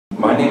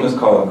My name is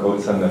Colin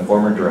Coates. I'm the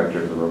former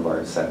director of the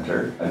Robarts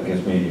Centre. It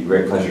gives me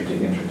great pleasure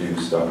to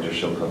introduce Dr.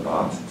 Shilpa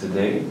Bhat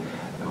today,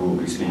 who will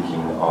be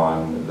speaking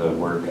on the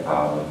work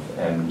of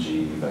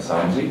M.G.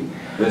 Vassanji.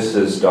 This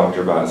is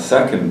Dr. Bhat's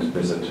second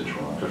visit to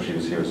Toronto. She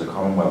was here as a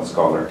Commonwealth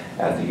Scholar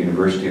at the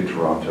University of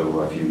Toronto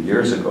a few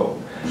years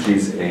ago.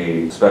 She's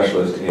a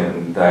specialist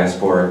in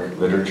diasporic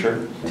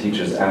literature,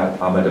 teaches at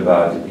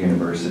Ahmedabad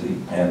University,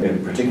 and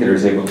in particular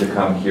is able to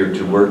come here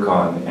to work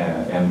on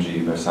M.G.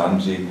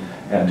 Vassanji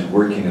and to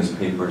work in his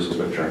papers,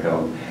 which are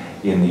held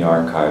in the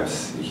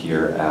archives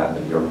here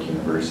at York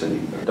University.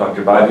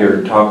 Dr. Bhat,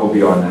 your talk will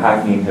be on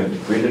Hackneying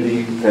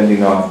Hybridity,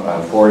 Fending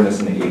off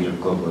Foreignness in the Age of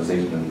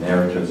Globalization and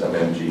Narratives of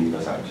M.G.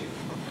 Vassanji.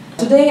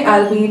 Today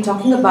I'll be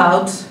talking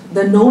about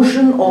the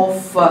notion of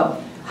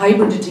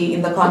hybridity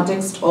in the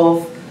context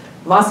of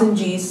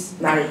Vassanji's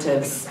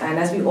narratives. And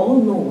as we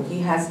all know, he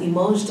has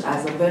emerged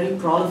as a very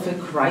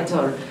prolific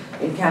writer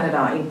in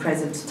Canada in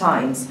present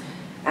times.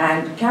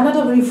 And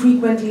Canada very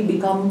frequently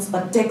becomes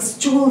a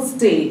textual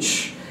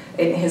stage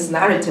in his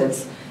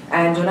narratives.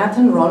 And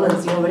Jonathan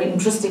Rollins, very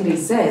interestingly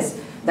says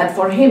that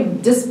for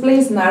him,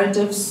 displaced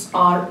narratives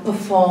are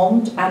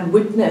performed and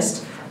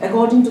witnessed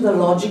according to the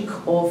logic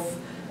of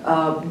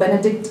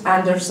Benedict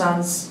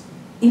Anderson's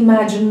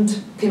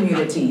imagined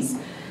communities.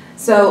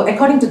 So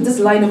according to this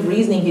line of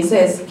reasoning, he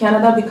says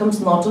Canada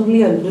becomes not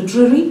only a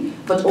literary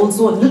but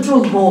also a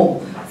literal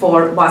home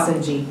for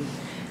Vassanji.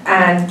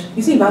 And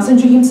you see,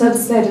 Vassanji himself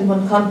said in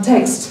one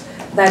context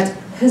that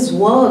his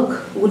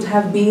work would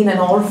have been an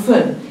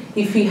orphan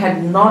if he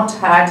had not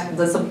had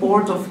the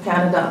support of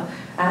Canada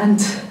and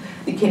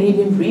the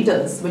Canadian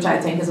readers, which I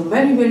think is a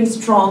very, very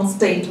strong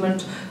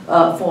statement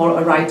for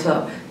a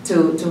writer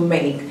to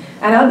make.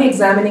 And I'll be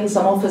examining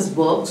some of his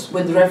works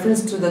with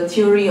reference to the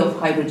theory of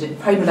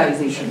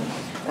hybridization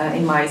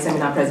in my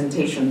seminar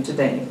presentation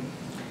today.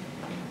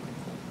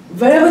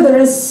 Wherever there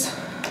is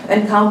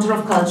encounter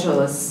of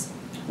cultures,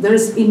 there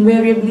is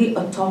invariably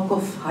a talk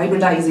of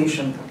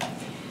hybridization.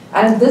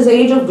 And in this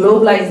age of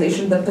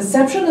globalization, the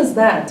perception is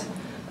that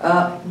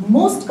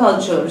most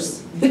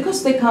cultures,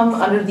 because they come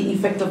under the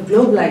effect of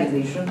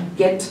globalization,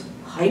 get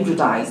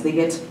hybridized, they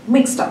get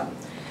mixed up.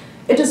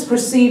 It is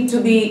perceived to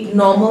be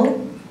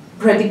normal,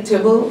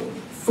 predictable,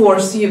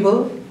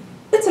 foreseeable.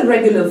 It's a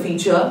regular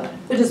feature.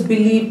 It is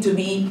believed to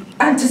be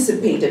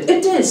anticipated.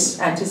 It is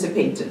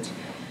anticipated.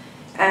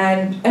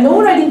 And an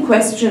overriding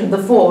question,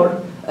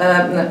 therefore,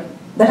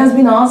 that has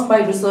been asked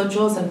by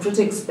researchers and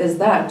critics is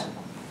that,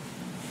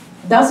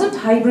 doesn't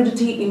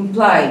hybridity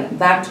imply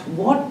that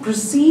what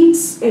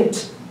precedes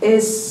it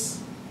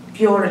is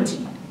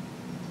purity?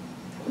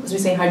 As we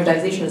say,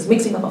 hybridization is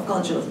mixing up of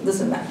cultures,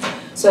 this and that.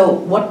 So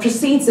what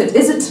precedes it,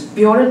 is it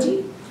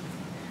purity?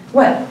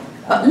 Well,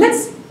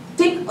 let's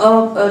take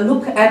a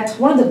look at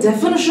one of the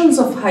definitions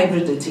of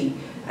hybridity.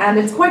 And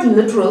it's quite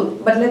literal,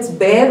 but let's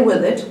bear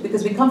with it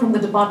because we come from the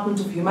Department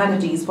of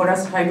Humanities. For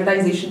us,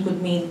 hybridization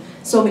could mean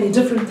so many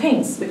different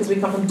things because we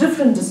come from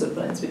different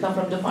disciplines. We come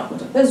from the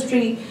Department of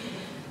History,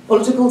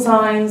 political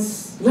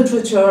science,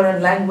 literature,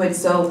 and language.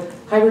 So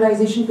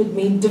hybridization could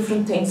mean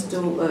different things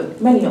to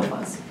many of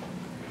us.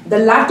 The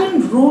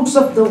Latin roots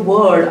of the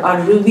word are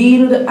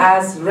revealed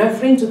as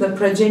referring to the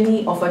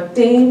progeny of a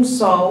tame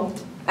sow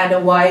and a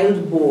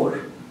wild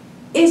boar.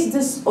 Is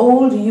this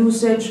old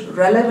usage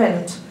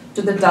relevant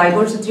to the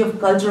diversity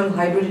of cultural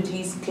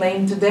hybridities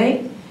claimed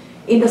today?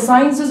 In the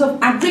sciences of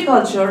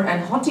agriculture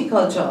and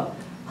horticulture,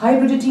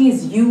 hybridity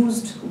is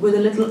used with a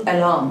little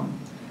alarm.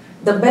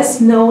 The best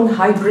known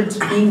hybrid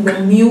being the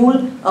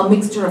mule, a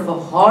mixture of a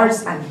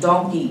horse and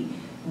donkey,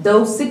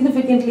 though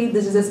significantly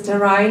this is a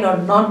sterile or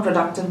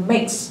non-productive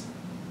mix.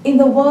 In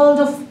the world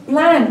of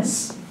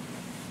plants,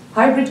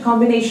 hybrid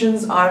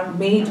combinations are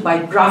made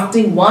by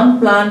grafting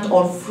one plant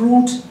or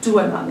fruit to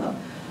another.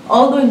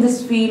 Although in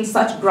this field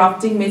such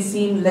grafting may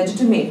seem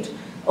legitimate,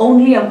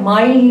 only a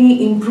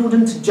mildly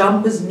imprudent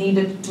jump is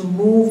needed to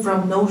move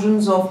from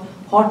notions of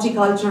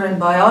horticulture and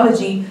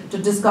biology to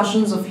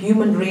discussions of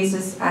human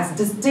races as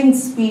distinct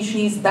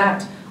species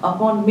that,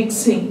 upon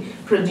mixing,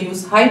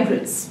 produce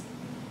hybrids.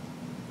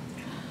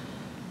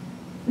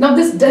 Now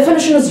this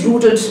definition is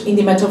rooted in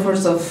the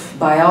metaphors of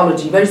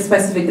biology, very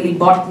specifically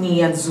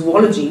botany and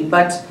zoology,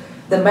 but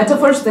the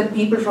metaphors that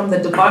people from the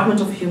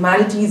Department of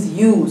Humanities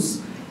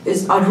use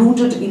are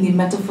rooted in the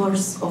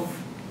metaphors of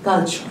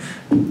culture.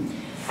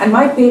 And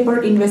my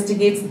paper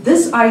investigates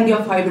this idea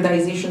of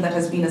hybridization that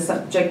has been a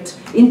subject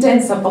of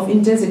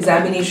intense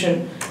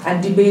examination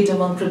and debate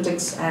among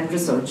critics and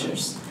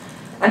researchers.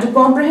 And to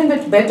comprehend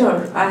it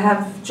better, I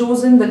have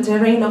chosen the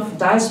terrain of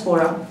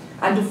diaspora,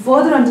 and to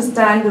further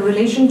understand the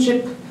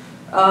relationship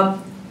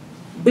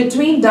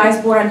between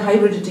diaspora and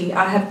hybridity,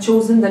 I have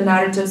chosen the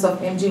narratives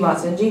of M.G.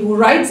 Vassanji, who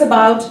writes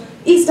about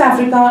East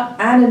Africa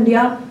and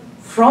India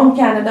from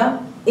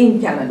Canada,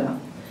 in Canada.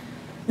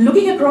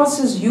 Looking across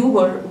his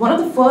oeuvre, one of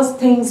the first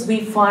things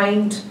we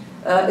find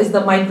is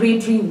the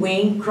migratory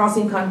wing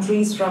crossing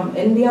countries from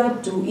India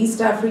to East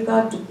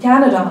Africa to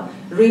Canada,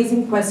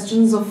 raising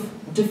questions of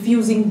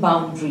diffusing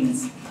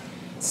boundaries.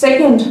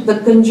 Second, the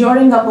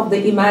conjuring up of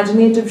the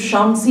imaginative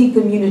Shamsi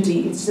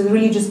community, it's a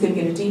religious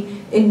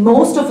community, in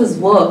most of his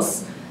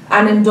works,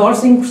 and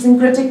endorsing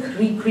syncretic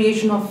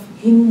recreation of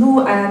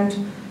Hindu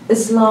and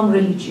Islam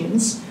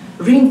religions,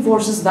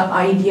 reinforces the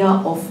idea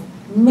of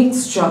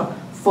mixture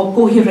for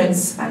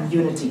coherence and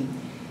unity.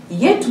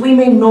 Yet we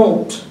may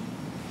note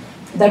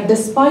that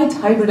despite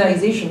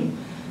hybridization,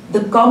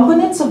 the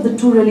components of the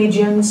two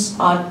religions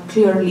are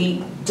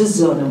clearly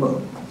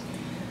discernible.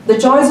 The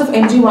choice of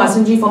M.G.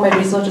 Vassanji for my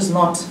research is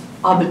not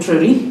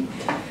arbitrary.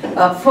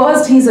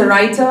 First, he's a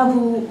writer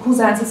whose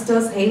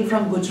ancestors hail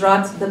from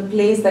Gujarat, the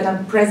place that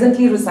I'm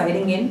presently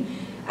residing in,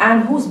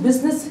 and whose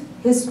business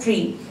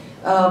history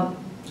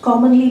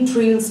commonly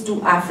trails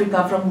to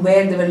Africa, from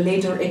where they were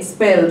later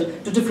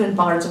expelled to different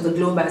parts of the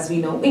globe, as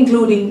we know,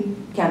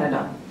 including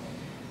Canada.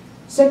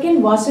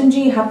 Second,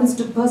 Vassanji happens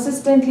to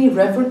persistently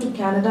refer to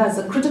Canada as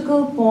a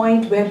critical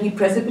point where he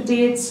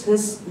precipitates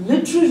his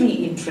literary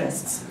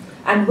interests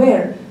and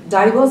where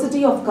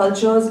diversity of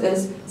cultures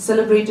is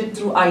celebrated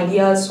through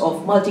ideas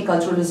of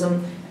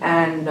multiculturalism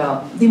and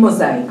the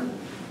mosaic.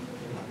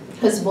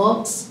 His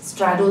works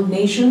straddle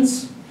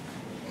nations,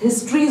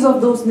 histories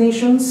of those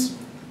nations,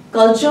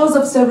 cultures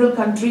of several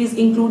countries,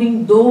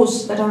 including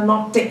those that are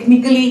not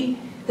technically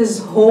his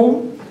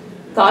home,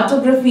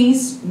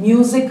 cartographies,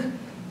 music,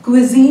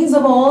 cuisines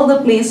of all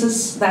the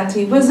places that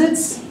he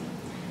visits.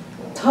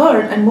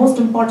 Third, and most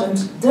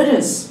important, there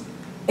is,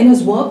 in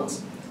his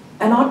works,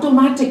 an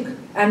automatic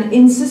and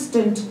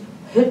insistent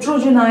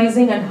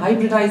heterogenizing and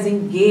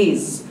hybridizing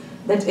gaze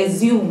that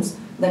assumes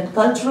that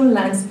cultural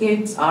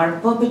landscapes are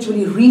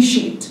perpetually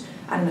reshaped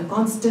and in a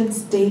constant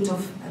state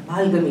of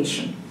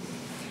amalgamation.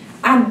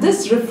 And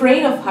this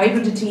refrain of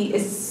hybridity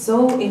is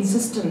so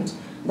insistent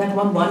that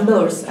one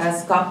wonders,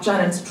 as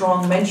Kapchan and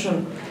Strong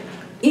mention,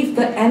 if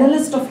the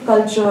analyst of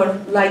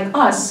culture like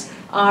us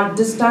are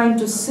destined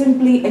to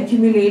simply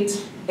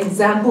accumulate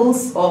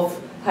examples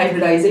of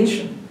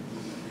hybridization.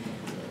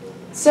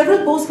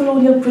 Several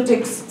post-colonial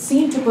critics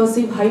seem to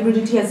perceive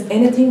hybridity as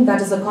anything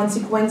that is a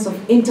consequence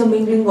of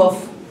intermingling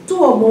of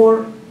two or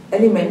more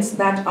elements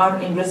that are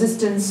in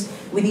resistance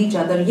with each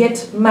other,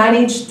 yet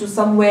manage to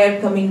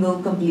somewhere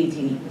commingle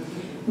completely.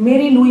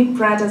 Mary Louise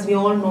Pratt, as we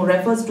all know,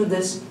 refers to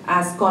this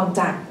as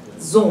contact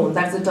zone.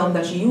 That's the term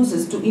that she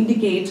uses to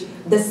indicate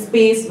the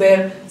space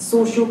where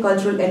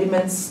socio-cultural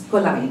elements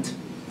collide.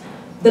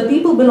 The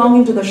people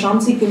belonging to the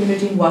Shamsi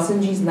community in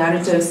Vassanji's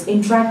narratives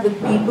interact with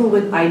people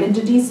with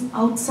identities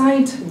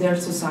outside their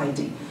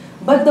society.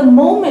 But the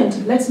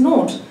moment, let's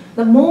note,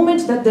 the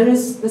moment that there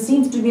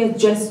seems to be a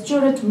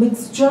gesture at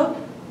mixture,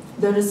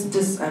 there is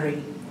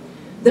disarray.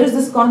 There is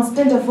this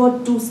constant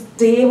effort to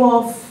stave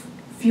off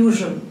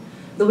fusion.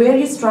 The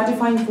various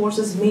stratifying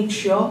forces make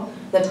sure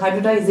that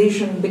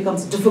hybridization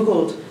becomes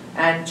difficult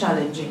and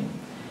challenging.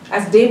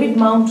 As David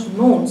Mount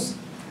notes,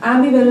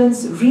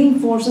 ambivalence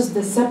reinforces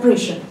the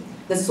separation.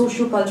 The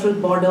socio-cultural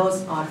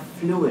borders are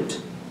fluid.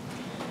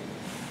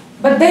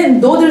 But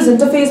then, though there is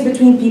interface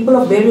between people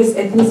of various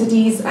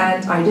ethnicities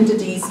and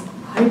identities,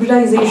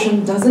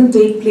 hybridization doesn't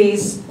take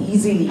place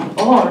easily,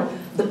 or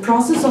the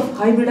process of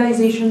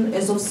hybridization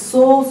is of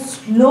so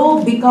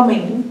slow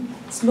becoming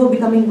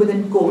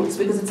within quotes,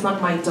 because it's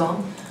not my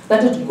term,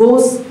 that it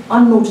goes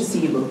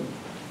unnoticeable.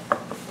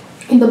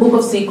 In the Book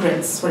of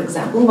Secrets, for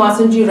example,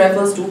 Vassanji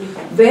refers to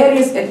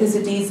various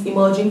ethnicities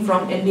emerging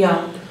from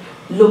India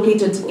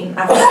located in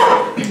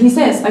Africa. He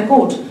says, I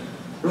quote,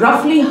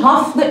 roughly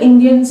half the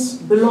Indians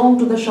belong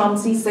to the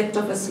Shamsi sect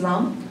of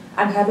Islam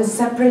and have a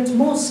separate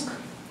mosque.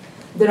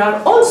 There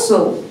are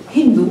also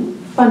Hindu,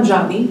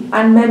 Punjabi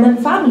and Memon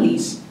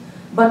families,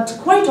 but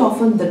quite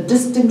often the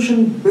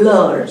distinction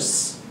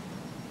blurs.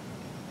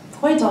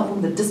 Quite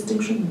often the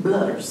distinction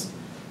blurs,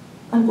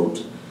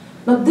 unquote.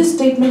 Now this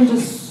statement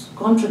is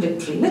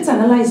contradictory. Let's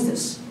analyze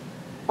this.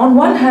 On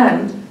one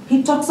hand,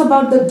 he talks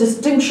about the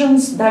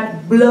distinctions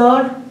that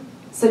blur,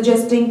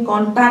 suggesting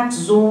contact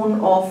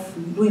zone of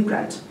Louis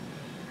Pratt.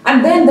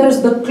 And then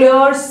there's the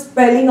clear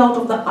spelling out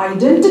of the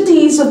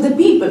identities of the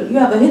people. You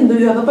have a Hindu,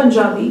 you have a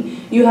Punjabi,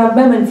 you have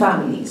Memon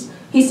families.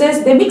 He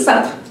says they mix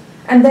up,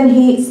 and then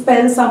he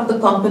spells out the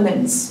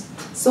components.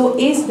 So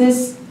is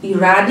this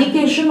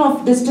eradication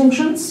of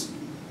distinctions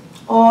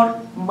or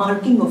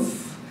marking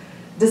of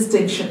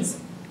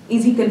distinctions?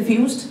 Is he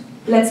confused?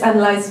 Let's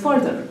analyze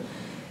further.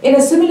 In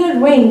a similar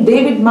vein,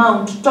 David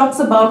Mount talks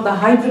about the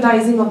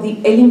hybridizing of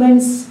the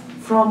elements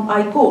from,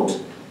 I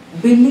quote,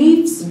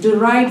 beliefs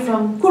derived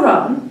from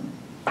Quran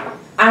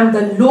and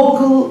the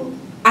local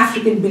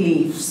African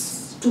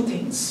beliefs. Two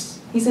things.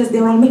 He says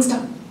they're all mixed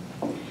up.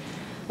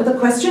 But the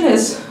question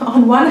is,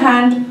 on one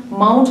hand,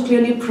 Mount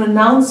clearly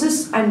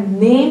pronounces and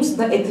names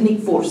the ethnic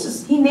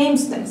forces. He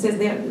names them, says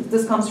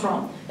this comes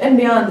from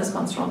India and this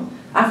comes from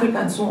Africa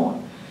and so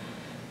on.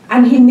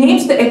 And he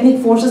names the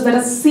ethnic forces that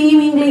are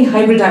seemingly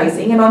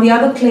hybridizing, and on the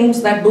other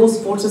claims that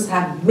those forces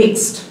have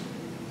mixed.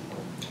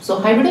 So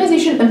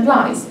hybridization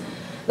implies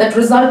that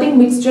resulting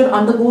mixture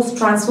undergoes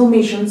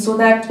transformation so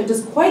that it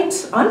is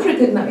quite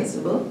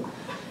unrecognizable,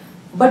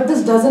 but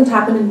this doesn't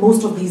happen in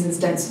most of these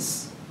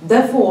instances.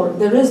 Therefore,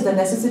 there is the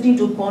necessity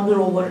to ponder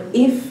over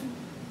if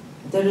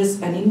there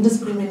is an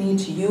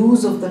indiscriminate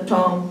use of the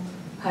term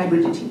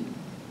hybridity.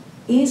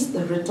 Is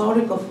the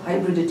rhetoric of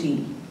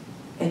hybridity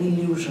an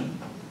illusion?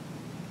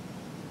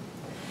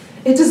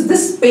 It is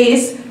this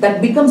space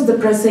that becomes the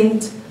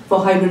precinct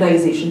for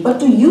hybridization. But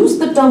to use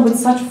the term with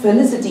such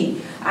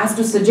felicity as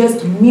to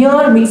suggest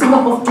mere mixing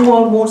up of two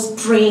or more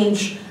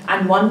strange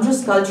and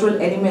wondrous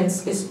cultural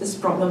elements is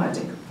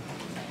problematic.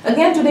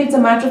 Again, today it's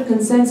a matter of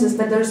consensus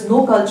that there is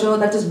no culture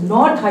that is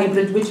not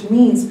hybrid, which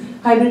means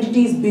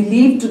hybridity is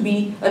believed to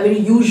be a very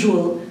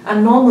usual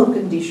and normal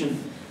condition.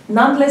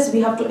 Nonetheless,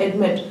 we have to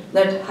admit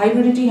that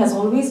hybridity has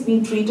always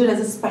been treated as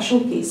a special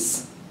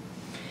case.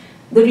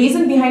 The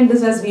reason behind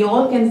this, as we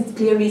all can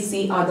clearly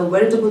see, are the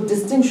veritable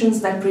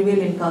distinctions that prevail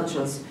in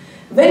cultures.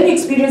 When we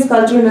experience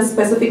culture in a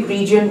specific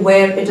region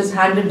where it is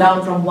handed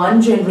down from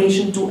one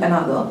generation to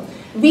another,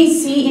 we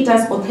see it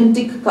as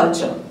authentic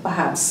culture,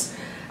 perhaps,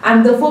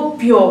 and therefore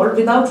pure,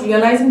 without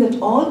realizing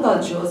that all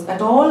cultures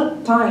at all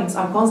times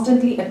are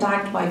constantly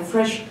attacked by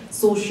fresh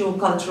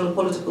socio-cultural,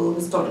 political,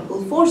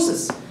 historical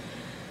forces.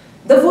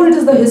 Therefore, it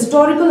is the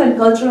historical and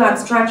cultural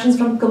abstractions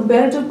from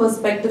comparative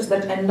perspectives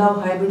that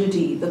endow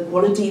hybridity, the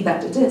quality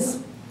that it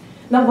is.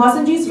 Now,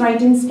 Vassanji's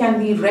writings can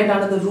be read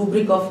under the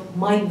rubric of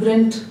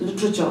migrant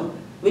literature,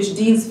 which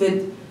deals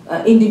with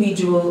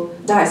individual,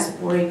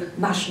 diasporic,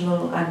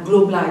 national, and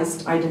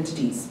globalized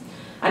identities.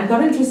 And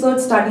current research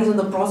studies on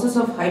the process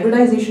of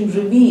hybridization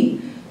reveal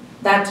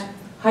that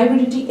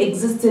hybridity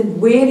exists in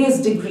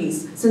various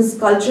degrees, since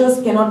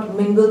cultures cannot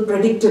mingle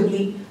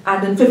predictably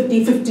and in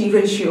 50-50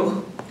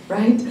 ratio,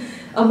 right?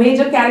 A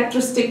major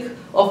characteristic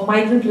of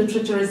migrant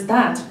literature is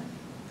that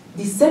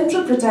the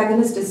central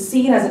protagonist is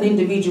seen as an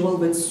individual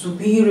with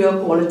superior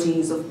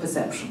qualities of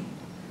perception,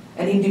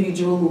 an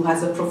individual who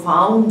has a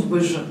profound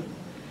vision.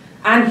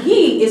 And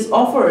he is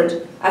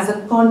offered as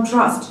a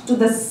contrast to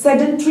the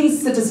sedentary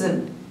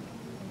citizen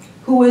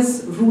who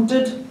is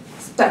rooted,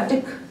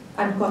 static,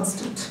 and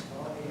constant.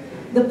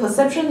 The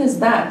perception is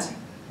that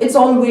it's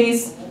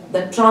always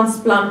the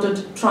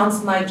transplanted,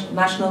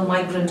 transnational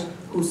migrant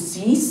who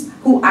sees,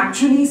 who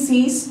actually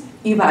sees,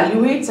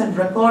 evaluates, and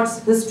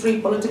records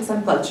history, politics,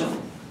 and culture.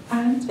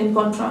 And in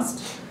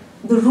contrast,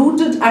 the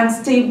rooted and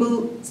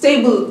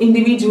stable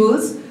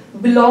individuals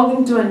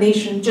belonging to a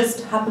nation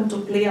just happen to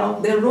play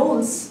out their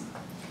roles.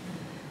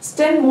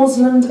 Sten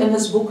Mosland, in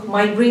his book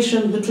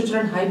Migration, Literature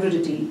and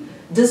Hybridity,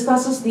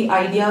 discusses the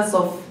ideas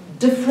of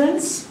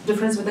difference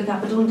with a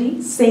capital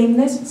D,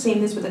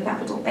 sameness with a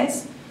capital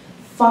S,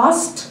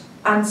 fast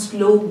and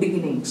slow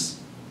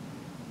beginnings.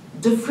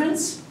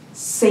 Difference,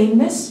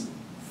 sameness,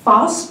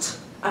 fast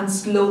and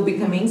slow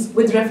becomings,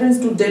 with reference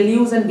to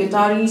Deleuze and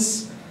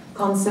Guattari's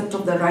concept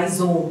of the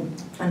rhizome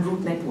and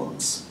root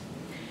networks.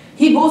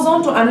 He goes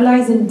on to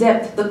analyze in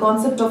depth the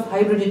concept of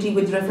hybridity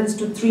with reference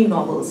to three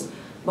novels: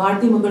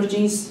 Bharati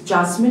Mukherjee's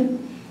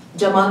Jasmine,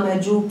 Jamal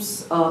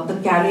Mahjoob's The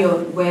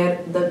Carrier,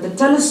 where the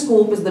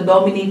telescope is the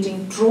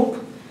dominating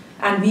trope,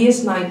 and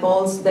V.S.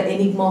 Naipaul's The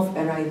Enigma of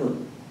Arrival.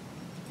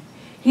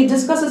 He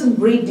discusses in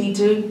great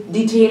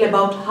detail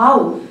about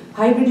how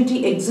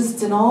hybridity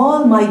exists in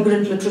all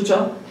migrant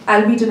literature,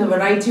 albeit in a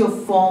variety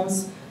of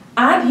forms,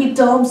 and he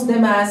terms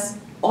them as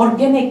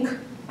organic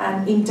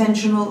and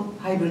intentional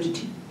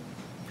hybridity.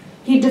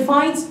 He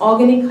defines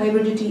organic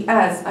hybridity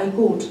as, I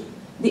quote,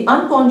 the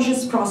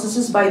unconscious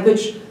processes by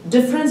which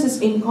difference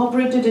is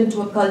incorporated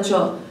into a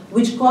culture,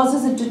 which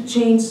causes it to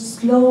change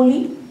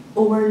slowly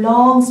over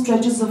long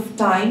stretches of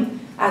time,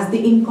 as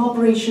the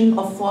incorporation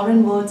of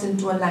foreign words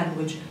into a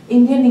language.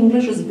 Indian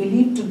English is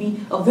believed to be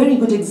a very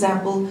good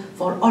example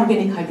for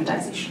organic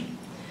hybridization.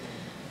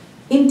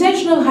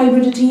 Intentional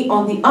hybridity,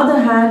 on the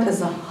other hand, is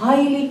a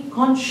highly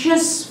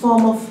conscious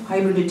form of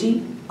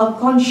hybridity, a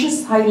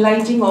conscious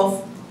highlighting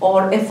of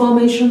or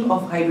affirmation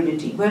of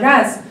hybridity,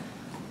 whereas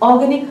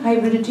organic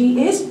hybridity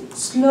is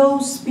slow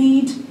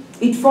speed.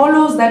 It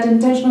follows that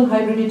intentional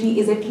hybridity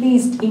is at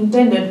least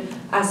intended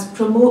as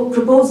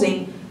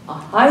proposing a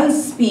high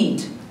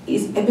speed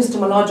is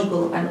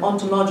epistemological and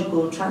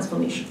ontological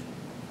transformation.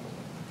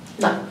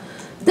 Now,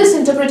 this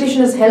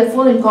interpretation is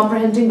helpful in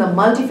comprehending the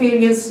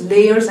multifarious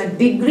layers and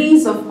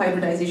degrees of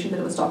hybridization that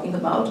I was talking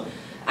about.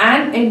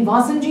 And in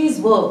Vassanji's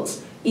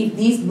works, if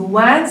these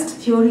nuanced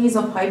theories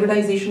of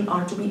hybridization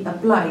are to be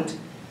applied,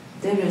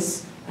 there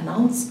is an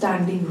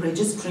outstanding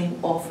registering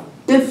of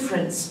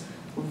difference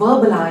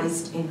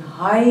verbalized in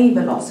high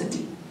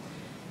velocity,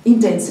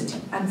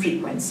 intensity, and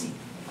frequency.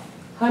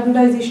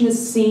 Hybridization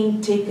is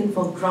seen, taken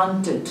for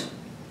granted.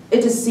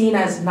 It is seen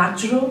as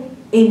natural,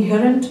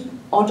 inherent,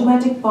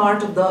 automatic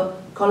part of the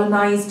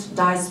colonized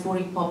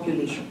diasporic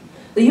population.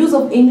 The use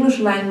of English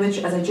language,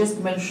 as I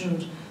just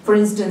mentioned, for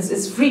instance,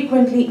 is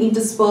frequently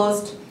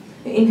interspersed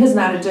in his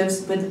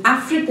narratives with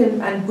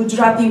African and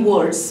Gujarati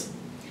words.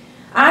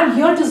 And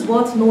here it is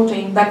worth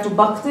noting that to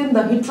Bakhtin,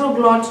 the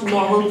heteroglot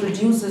novel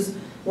produces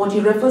what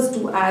he refers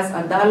to as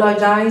a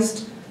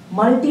dialogized,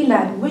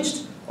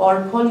 multi-languaged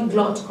or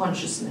polyglot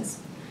consciousness.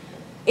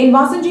 In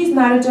Vassanji's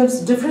narratives,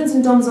 difference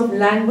in terms of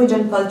language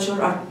and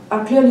culture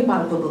are clearly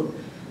palpable.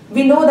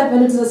 We know that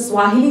when it is a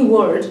Swahili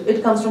word,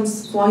 it comes from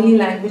Swahili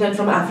language and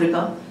from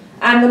Africa.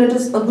 And when it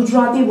is a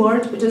Gujarati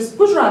word, it is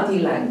Gujarati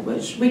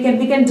language. We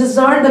can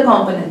discern the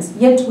components,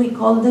 yet we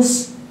call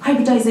this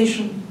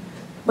hybridization.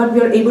 But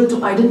we are able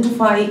to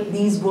identify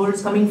these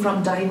words coming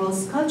from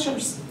diverse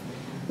cultures.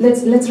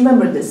 Let's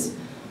remember this.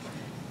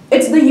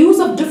 It's the use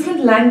of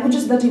different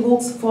languages that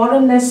evokes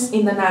foreignness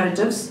in the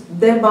narratives,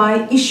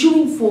 thereby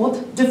issuing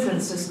forth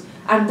differences.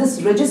 And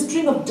this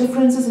registering of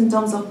differences in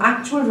terms of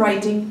actual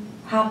writing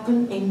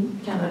happen in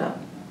Canada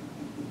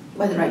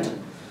by the writer.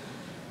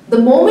 The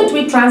moment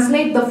we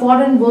translate the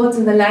foreign words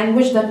in the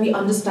language that we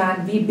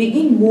understand, we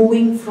begin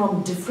moving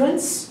from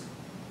difference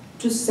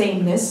to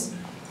sameness,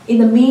 in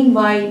the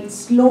meanwhile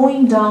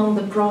slowing down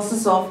the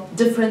process of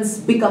difference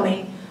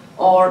becoming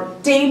or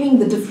taming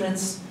the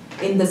difference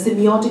in the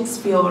semiotic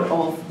sphere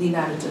of the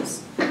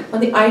narratives. Now,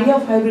 the idea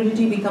of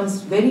hybridity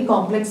becomes very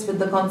complex with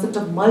the concept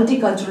of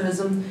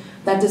multiculturalism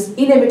that is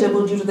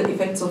inevitable due to the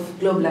effects of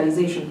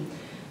globalization.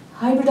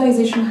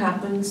 Hybridization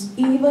happens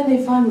even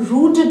if I'm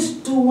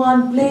rooted to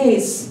one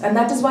place, and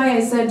that is why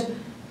I said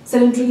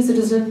sedentary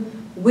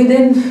citizen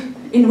within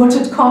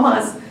inverted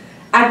commas.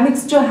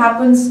 Admixture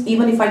happens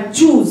even if I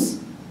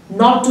choose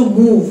not to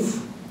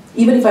move.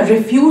 Even if I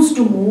refuse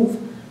to move,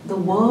 the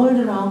world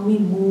around me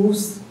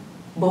moves,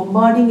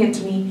 bombarding at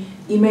me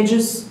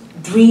images,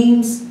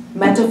 dreams,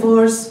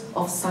 metaphors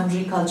of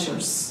sundry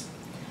cultures.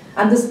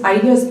 And this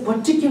idea is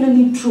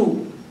particularly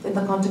true in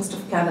the context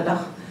of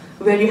Canada,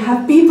 where you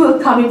have people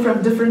coming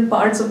from different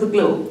parts of the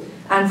globe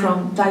and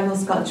from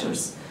diverse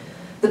cultures.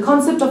 The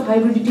concept of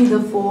hybridity,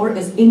 therefore,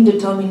 is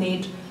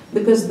indeterminate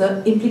because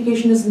the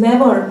implication is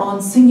never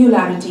on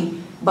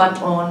singularity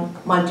but on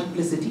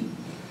multiplicity.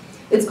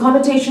 Its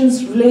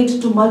connotations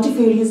relate to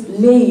multifarious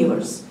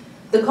layers.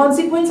 The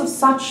consequence of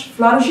such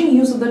flourishing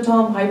use of the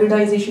term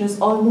hybridization is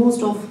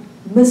almost of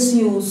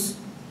misuse,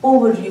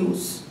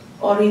 overuse,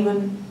 or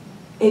even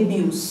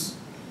abuse.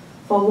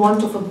 For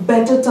want of a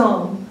better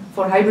term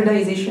for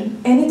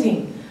hybridization,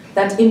 anything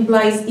that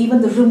implies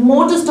even the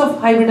remotest of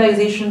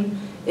hybridization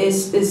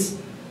is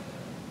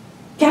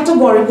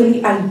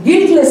categorically and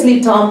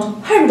guiltlessly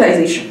termed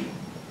hybridization.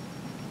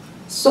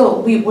 So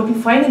what we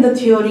find in the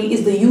theory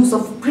is the use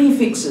of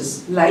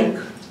prefixes like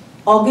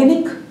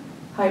organic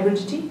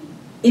hybridity,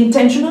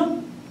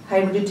 intentional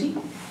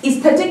hybridity,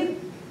 aesthetic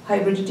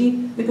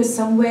hybridity, because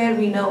somewhere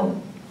we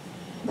know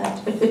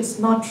that it's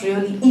not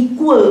really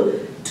equal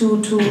to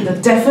the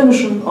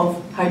definition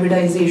of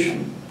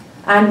hybridization,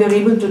 and we're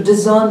able to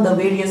discern the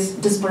various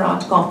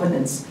disparate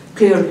components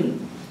clearly.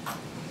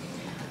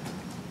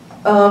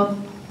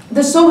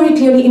 This so very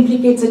clearly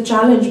implicates a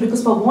challenge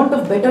because, for want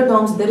of better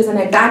terms, there is an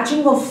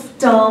attaching of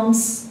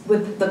terms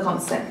with the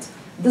concept.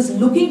 This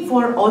looking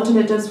for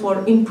alternatives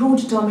for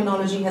improved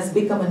terminology has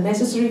become a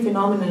necessary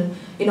phenomenon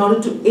in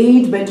order to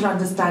aid better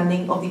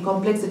understanding of the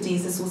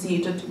complexities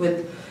associated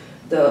with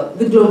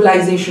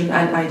globalization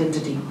and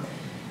identity.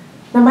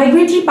 Now,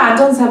 migratory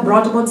patterns have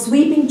brought about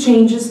sweeping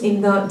changes in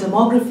the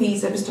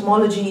demographies,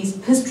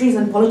 epistemologies, histories,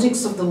 and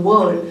politics of the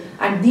world,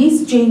 and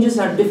these changes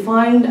are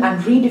defined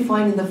and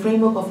redefined in the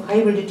framework of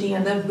hybridity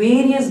under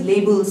various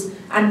labels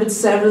and with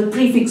several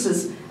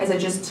prefixes, as I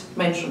just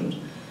mentioned.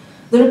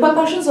 The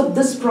repercussions of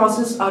this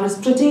process are a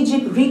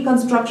strategic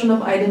reconstruction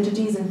of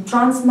identities in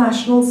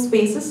transnational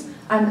spaces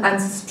and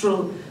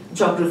ancestral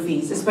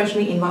geographies,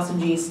 especially in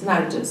Vassanji's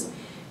narratives.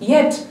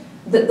 Yet,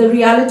 the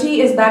reality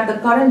is that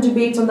the current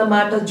debates on the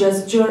matter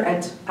gesture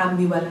at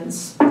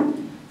ambivalence.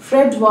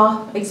 Fred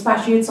Waugh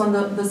expatiates on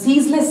the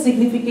ceaseless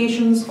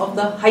significations of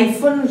the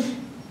hyphen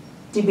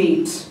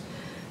debate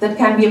that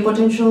can be a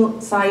potential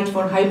site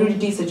for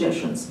hybridity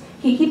suggestions.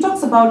 He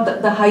talks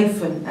about the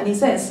hyphen, and he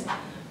says,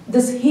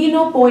 this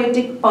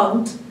henopoetic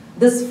punct,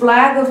 this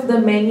flag of the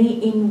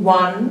many in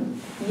one,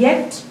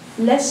 yet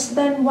less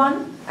than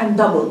one, and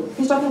double.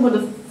 He's talking about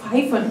the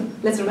hyphen,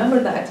 let's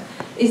remember that,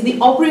 is the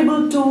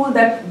operable tool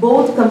that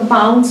both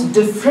compounds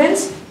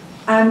difference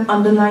and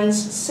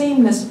underlines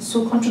sameness,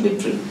 so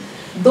contradictory.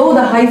 Though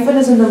the hyphen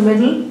is in the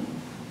middle,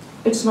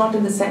 it's not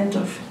in the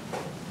center.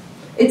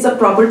 It's a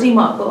property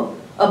marker,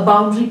 a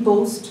boundary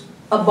post,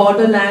 a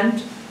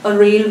borderland, a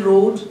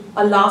railroad,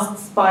 a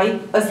last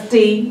spike, a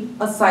stain,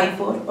 a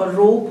cipher, a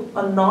rope,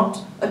 a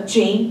knot, a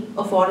chain,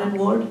 a foreign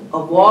word, a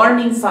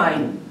warning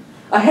sign,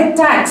 a head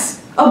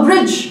tax, a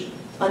bridge,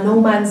 a no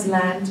man's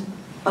land,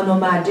 a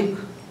nomadic,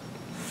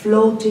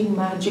 floating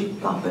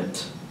magic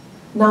carpet.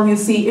 Now you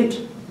see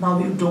it, now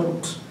you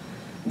don't.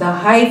 The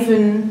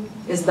hyphen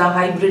is the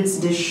hybrid's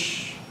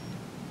dish.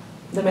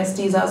 The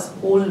mestiza's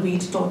whole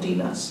wheat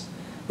tortillas.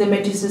 The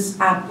metis's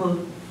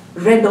apple,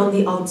 red on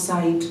the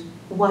outside,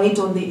 white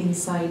on the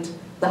inside.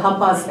 The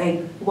hapa's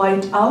egg,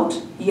 white out,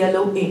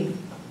 yellow in.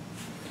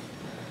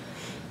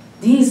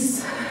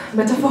 These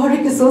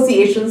metaphoric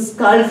associations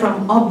cull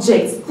from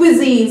objects,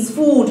 cuisines,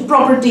 food,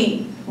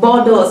 property,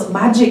 borders,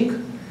 magic,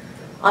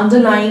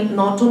 underline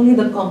not only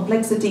the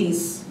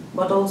complexities,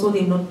 but also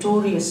the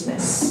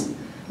notoriousness,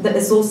 the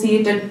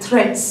associated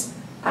threats,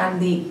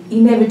 and the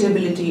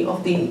inevitability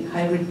of the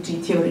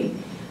hybridity theory.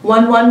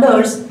 One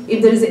wonders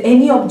if there is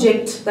any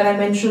object that I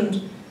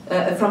mentioned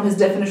from his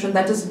definition,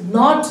 that is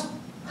not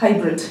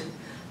hybrid.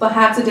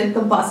 Perhaps it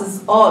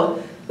encompasses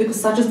all, because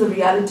such is the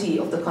reality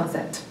of the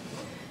concept.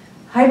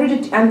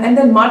 Hybridity, and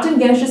then Martin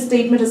Gensch's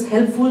statement is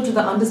helpful to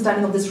the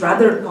understanding of this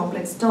rather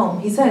complex term.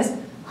 He says,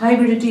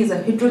 hybridity is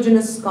a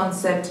heterogeneous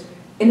concept.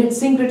 In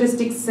its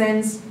syncretistic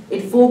sense,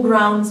 it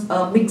foregrounds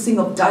a mixing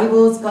of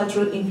diverse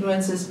cultural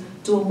influences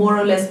to a more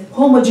or less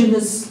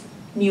homogeneous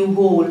new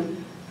whole.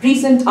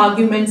 Recent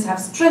arguments have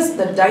stressed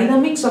the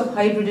dynamics of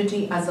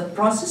hybridity as a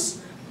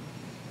process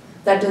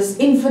that is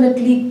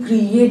infinitely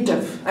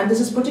creative. And this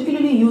is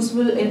particularly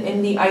useful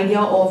in the idea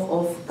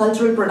of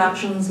cultural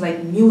productions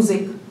like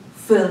music,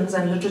 films,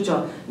 and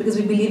literature, because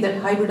we believe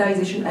that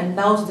hybridization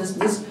endows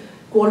this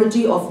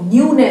quality of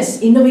newness,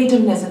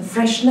 innovativeness, and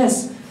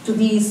freshness to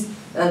these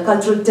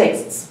cultural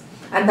texts.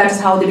 And that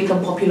is how they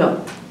become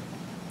popular.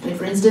 Like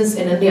for instance,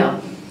 in India,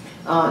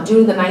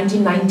 during the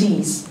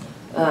 1990s,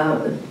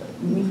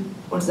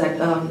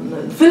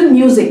 film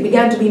music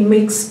began to be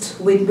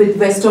mixed with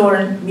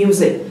Western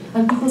music,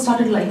 and people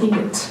started liking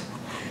it.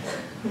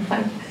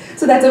 Right?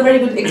 So that's a very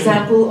good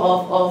example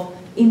of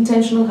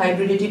intentional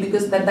hybridity,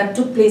 because that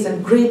took place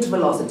at great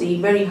velocity,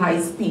 very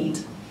high speed.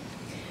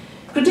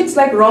 Critics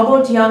like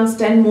Robert Young,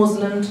 Sten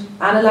Mosland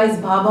analyze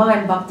Bhabha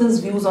and Bhakt's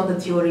views on the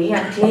theory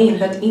and claim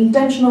that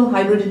intentional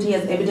hybridity,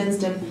 as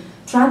evidenced in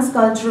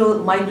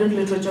transcultural migrant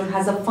literature,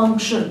 has a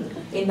function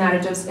in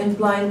narratives,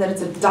 implying that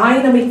it's a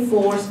dynamic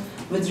force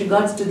with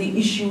regards to the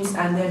issues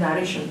and their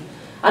narration.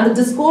 And the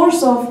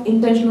discourse of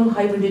intentional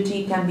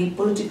hybridity can be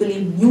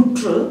politically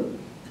neutral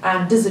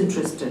and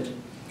disinterested.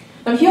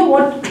 Now here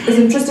what is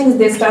interesting is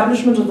the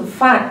establishment of the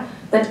fact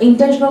that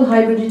intentional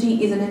hybridity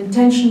is an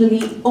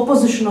intentionally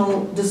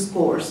oppositional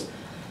discourse.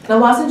 Now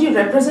Vassanji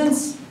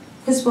represents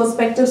his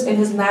perspectives in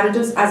his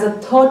narratives as a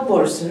third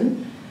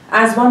person,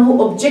 as one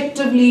who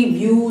objectively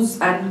views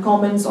and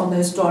comments on the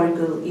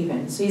historical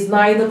events. He is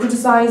neither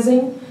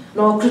criticizing,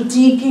 nor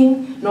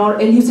critiquing, nor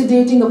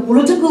elucidating a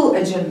political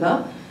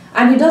agenda,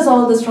 and he does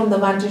all this from the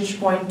vantage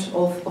point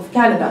of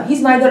Canada.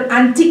 He's neither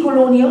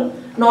anti-colonial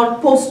nor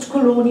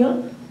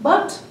post-colonial,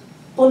 but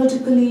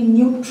politically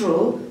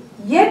neutral,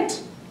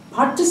 yet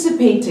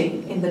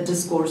participating in the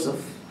discourse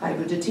of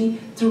hybridity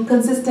through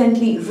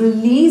consistently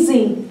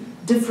releasing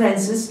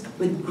differences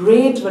with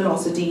great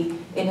velocity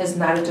in his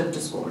narrative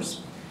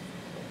discourse.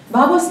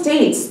 Bhabha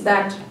states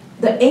that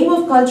the aim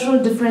of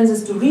cultural difference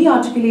is to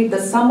re-articulate the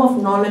sum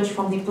of knowledge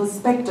from the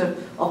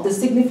perspective of the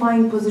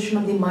signifying position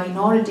of the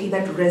minority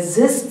that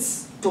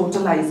resists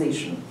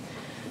totalization.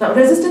 Now,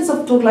 resistance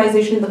of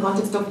totalization in the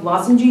context of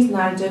Vassanji's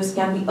narratives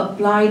can be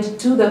applied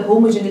to the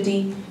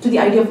homogeneity, to the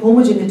idea of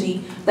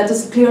homogeneity that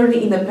is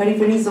clearly in the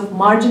peripheries of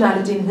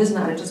marginality in his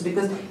narratives,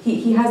 because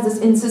he has this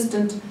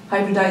insistent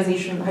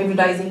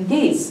hybridizing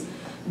gaze.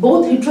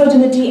 Both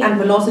heterogeneity and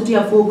velocity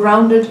are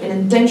foregrounded in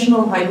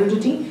intentional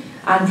hybridity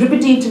and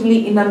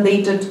repetitively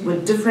inundated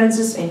with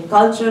differences in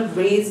culture,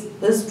 race,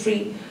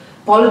 history,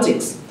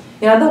 politics.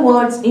 In other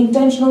words,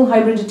 intentional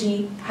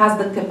hybridity has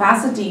the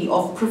capacity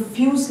of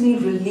profusely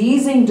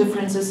releasing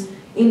differences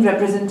in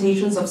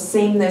representations of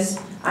sameness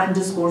and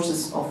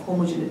discourses of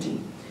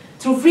homogeneity.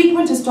 Through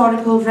frequent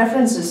historical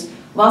references,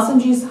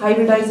 Vassanji's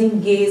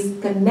hybridizing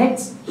gaze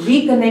connects,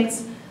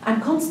 reconnects,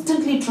 and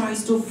constantly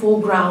tries to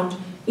foreground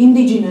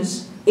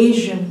indigenous,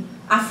 Asian,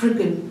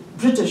 African,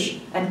 British,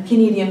 and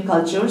Canadian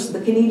cultures,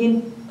 the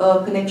Canadian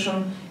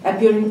connection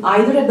appearing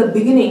either at the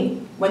beginning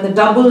when the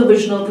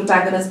double-visional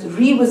protagonist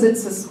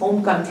revisits his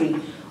home country,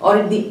 or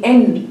at the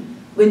end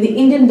when the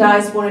Indian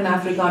diaspora in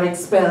Africa are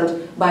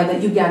expelled by the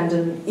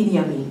Ugandan Idi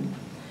Amin.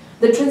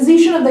 The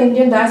transition of the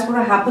Indian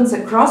diaspora happens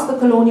across the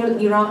colonial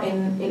era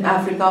in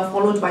Africa,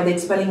 followed by the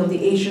expelling of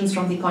the Asians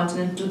from the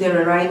continent to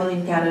their arrival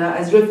in Canada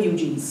as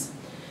refugees.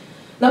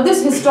 Now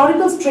this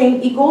historical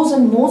strain echoes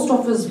in most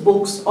of his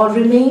books or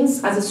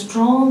remains as a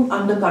strong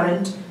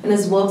undercurrent in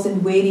his works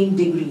in varying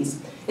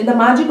degrees. In The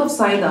Magic of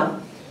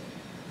Saida,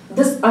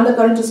 this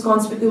undercurrent is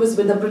conspicuous,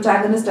 with the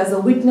protagonist as a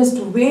witness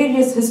to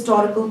various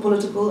historical,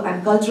 political,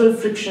 and cultural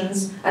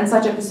frictions, and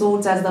such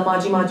episodes as the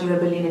Maji Maji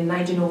Rebellion in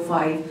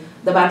 1905,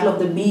 the Battle of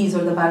the Bees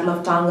or the Battle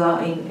of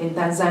Tanga in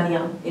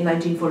Tanzania in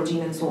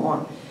 1914, and so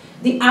on.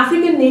 The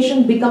African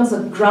nation becomes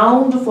a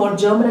ground for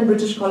German and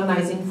British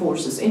colonizing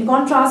forces. In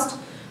contrast,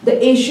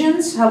 the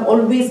Asians have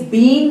always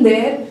been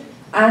there,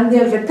 and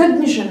their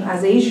recognition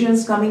as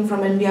Asians coming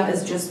from India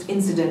is just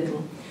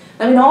incidental.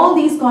 Now, in all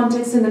these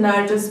contexts in the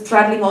narratives,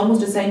 straddling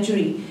almost a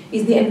century,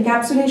 is the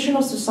encapsulation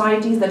of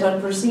societies that are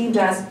perceived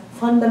as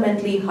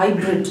fundamentally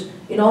hybrid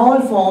in all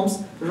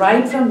forms,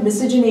 right from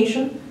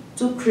miscegenation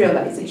to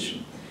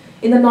creolization.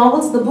 In the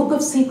novels The Book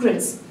of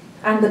Secrets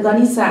and The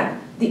Gunny Sack,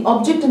 the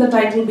object in the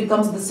title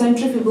becomes the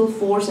centrifugal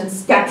force in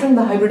scattering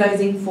the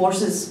hybridizing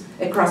forces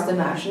across the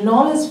nation. In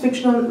all his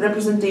fictional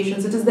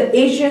representations, it is the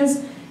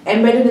Asians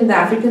embedded in the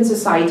African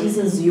society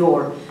since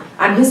yore,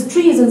 and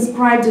history is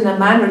inscribed in a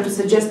manner to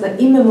suggest the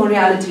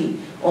immemoriality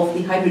of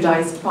the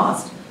hybridized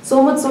past.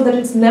 So much so that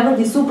it's never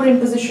the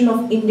superimposition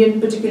of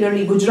Indian,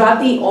 particularly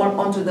Gujarati, or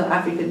onto the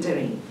African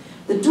terrain.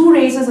 The two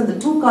races and the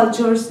two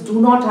cultures do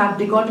not have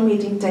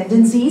dichotomating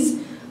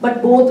tendencies,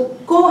 but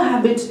both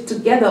cohabit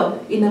together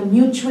in a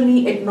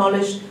mutually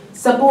acknowledged,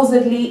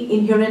 supposedly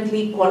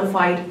inherently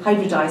qualified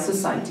hybridized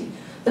society.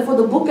 Therefore,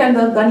 the book and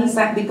the gunny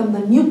sack become the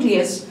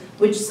nucleus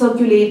which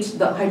circulate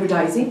the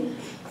hybridizing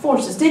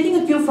forces. Taking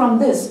a cue from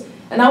this,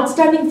 an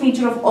outstanding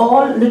feature of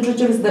all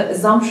literature is the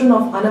assumption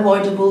of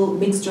unavoidable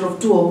mixture of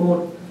two or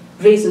more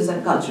races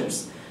and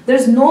cultures. There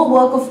is no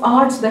work of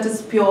art that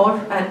is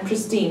pure and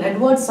pristine.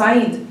 Edward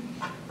Said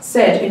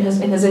said in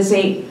his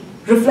essay,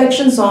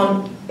 Reflections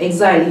on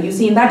Exile, you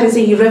see in that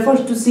essay he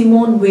referred to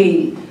Simone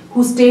Weil,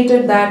 who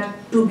stated that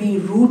to be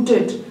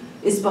rooted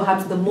is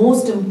perhaps the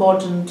most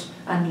important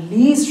and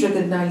least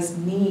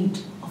recognized need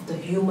of the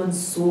human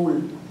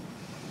soul.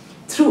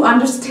 Through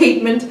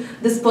understatement,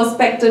 this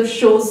perspective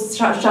shows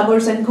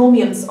showers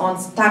encomiums on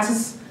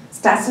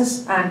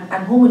stasis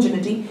and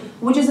homogeneity,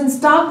 which is in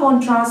stark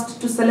contrast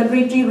to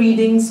celebratory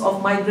readings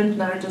of migrant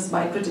narratives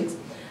by critics.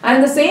 And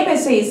in the same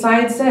essay,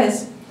 Said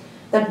says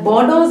that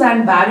borders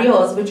and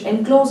barriers which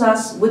enclose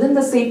us within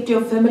the safety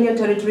of familiar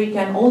territory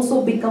can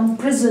also become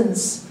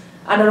prisons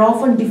and are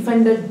often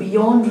defended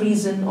beyond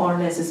reason or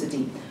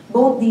necessity.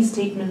 Both these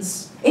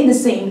statements in the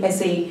same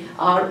essay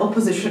are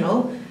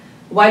oppositional.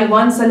 While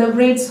one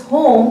celebrates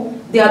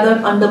home, the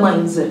other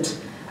undermines it.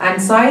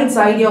 And Said's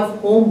idea of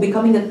home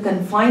becoming a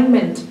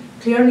confinement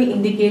clearly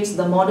indicates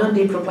the modern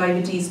day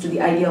proclivities to the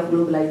idea of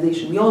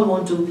globalization. We all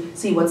want to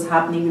see what's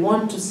happening. We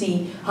want to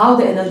see how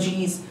the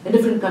energies in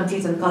different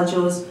countries and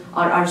cultures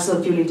are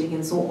circulating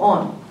and so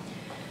on.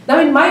 Now,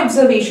 in my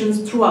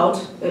observations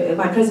throughout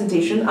my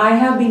presentation, I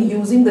have been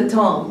using the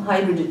term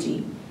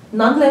hybridity.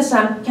 Nonetheless,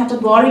 I'm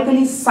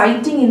categorically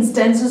citing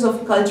instances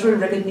of cultural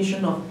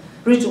recognition of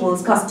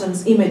rituals,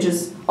 customs,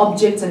 images,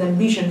 objects, and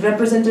ambition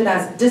represented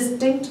as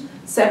distinct,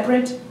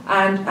 separate,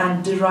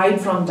 and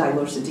derived from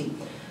diversity.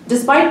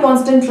 Despite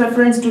constant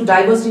reference to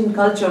diversity in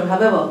culture,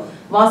 however,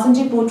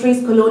 Vassanji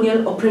portrays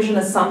colonial oppression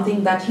as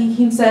something that he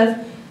himself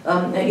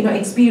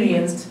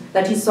experienced,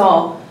 that he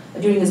saw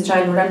during his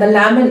childhood, and the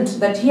lament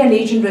that he and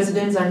Asian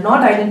residents are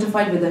not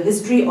identified with the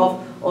history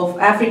of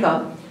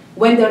Africa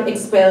when they are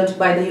expelled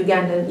by the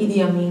Ugandan Idi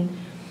Amin.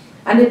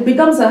 And it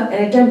becomes an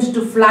attempt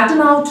to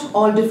flatten out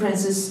all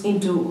differences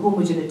into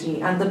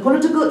homogeneity. And the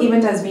political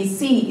event, as we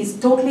see, is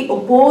totally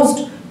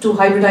opposed to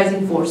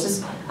hybridizing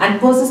forces and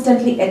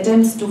persistently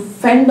attempts to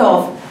fend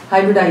off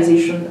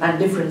hybridization and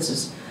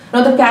differences.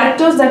 Now, the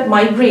characters that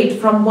migrate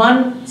from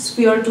one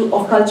sphere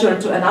of culture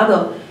to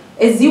another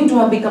assume to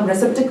have become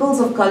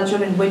receptacles of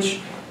culture in which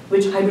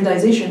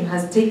hybridization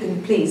has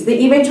taken place. They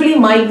eventually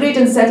migrate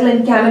and settle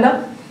in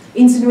Canada,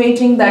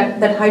 insinuating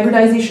that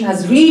hybridization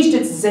has reached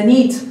its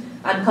zenith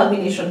and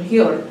culmination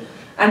here.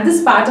 And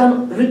this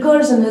pattern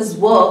recurs in his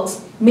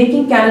works,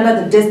 making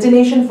Canada the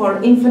destination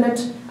for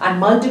infinite and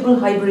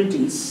multiple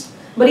hybridities.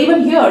 But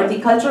even here,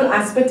 the cultural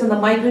aspects and the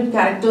migrant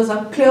characters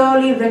are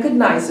clearly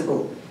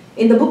recognizable.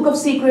 In the Book of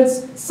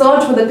Secrets,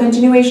 search for the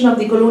continuation of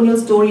the colonial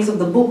stories of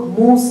the book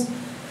moves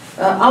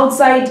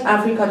outside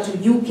Africa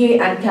to UK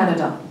and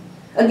Canada.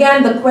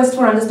 Again, the quest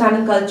for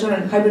understanding culture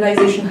and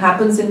hybridization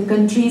happens in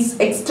countries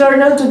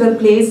external to the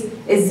place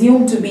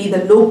assumed to be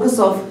the locus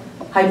of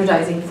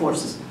hybridizing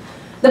forces.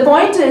 The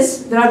point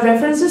is, there are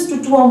references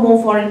to two or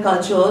more foreign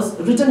cultures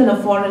written in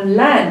a foreign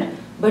land,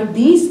 but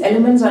these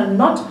elements are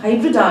not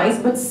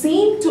hybridized but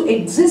seem to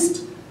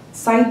exist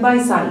side by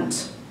side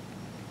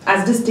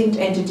as distinct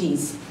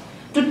entities.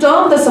 To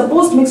term the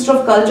supposed mixture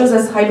of cultures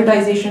as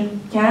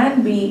hybridization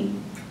can be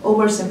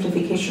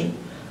oversimplification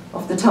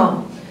of the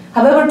term.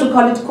 However, to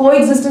call it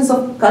coexistence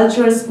of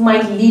cultures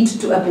might lead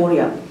to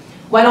aporia.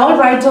 While all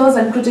writers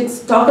and critics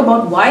talk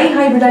about why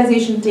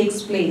hybridization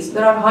takes place,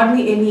 there are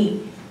hardly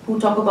any who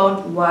talk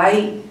about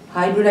why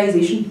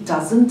hybridization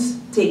doesn't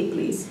take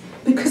place.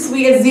 Because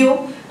we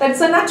assume that it's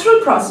a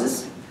natural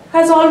process,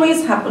 has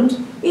always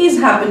happened, is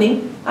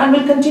happening, and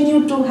will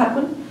continue to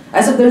happen,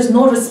 as if there is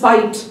no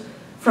respite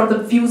from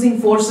the fusing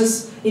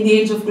forces in the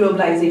age of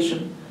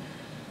globalization.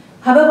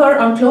 However,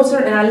 on closer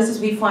analysis,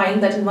 we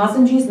find that in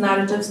Vassanji's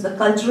narratives, the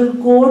cultural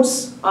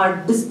codes are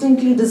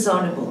distinctly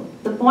discernible.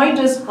 The point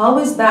is, how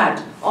is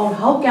that, or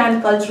how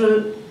can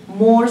cultural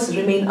mores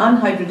remain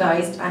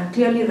unhybridized and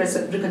clearly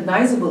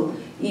recognizable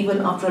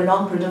even after a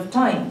long period of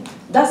time?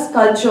 Does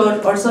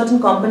culture or certain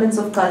components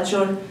of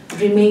culture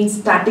remain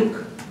static,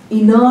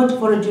 inert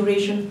for a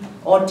duration,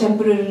 or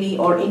temporarily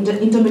or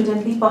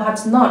intermittently?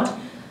 Perhaps not.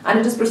 And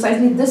it is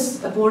precisely this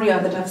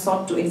aporia that I've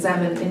sought to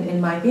examine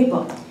in my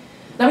paper.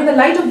 Now, in the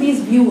light of these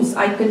views,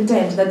 I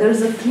contend that there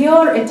is a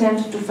clear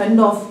attempt to fend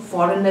off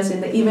foreignness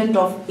in the event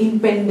of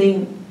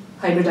impending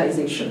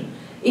hybridization.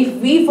 If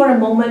we for a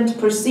moment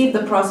perceive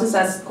the process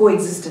as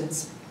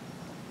coexistence,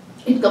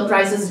 it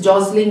comprises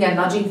jostling and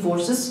nudging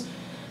forces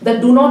that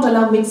do not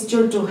allow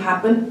mixture to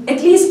happen, at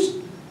least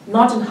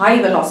not in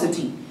high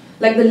velocity,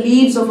 like the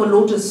leaves of a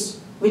lotus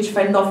which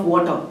fend off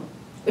water.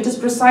 It is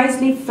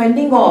precisely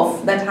fending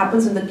off that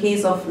happens in the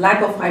case of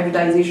lack of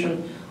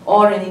hybridization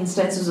or in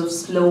instances of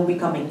slow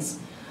becomings.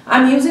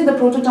 I'm using the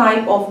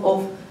prototype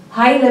of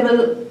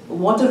high-level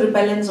water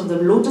repellents of the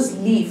lotus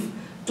leaf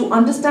to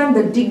understand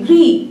the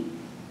degree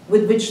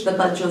with which the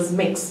cultures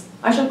mix.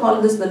 I shall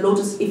call this the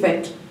lotus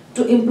effect,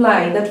 to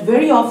imply that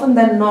very often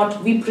than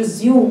not, we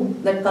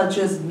presume that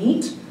cultures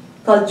meet,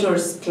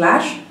 cultures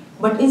clash,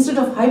 but instead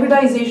of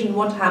hybridization,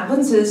 what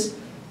happens is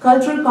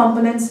cultural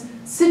components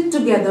sit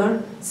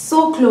together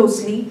so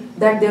closely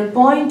that their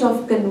point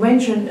of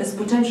convention is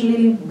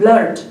potentially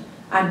blurred.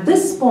 At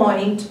this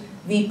point,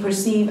 we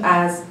perceive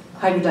as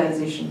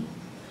hybridization.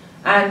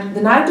 And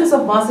the narratives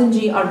of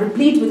Vassanji are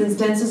replete with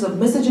instances of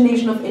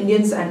miscegenation of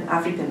Indians and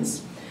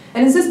Africans.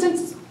 An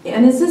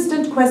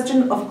insistent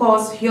question, of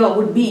course, here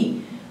would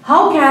be,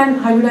 how can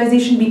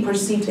hybridization be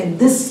perceived in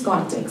this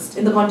context,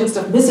 in the context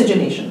of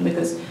miscegenation?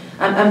 Because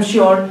I'm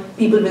sure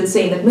people will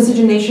say that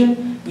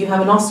miscegenation, you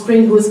have an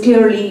offspring who is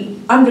clearly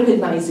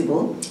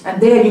unrecognizable,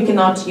 and there you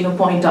cannot,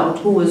 point out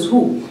who is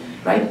who,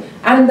 right?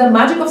 And in the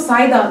Magic of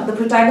Saida, the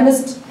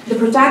protagonist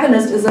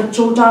is a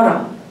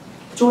Chotara.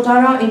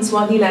 Chotara in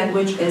Swahili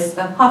language is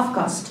a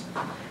half-caste,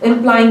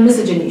 implying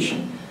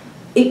miscegenation.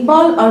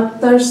 Iqbal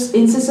Akhtar's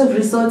incisive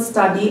research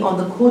study on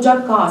the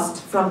Khoja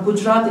caste from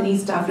Gujarat in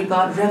East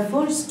Africa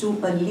refers to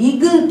a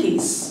legal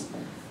case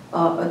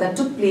that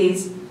took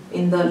place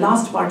in the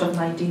last part of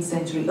 19th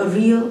century, a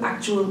real,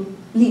 actual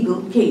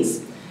legal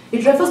case.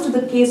 It refers to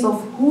the case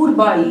of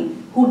Hurbai,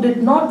 who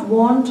did not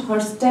want her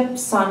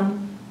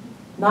stepson,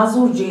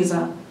 Nazur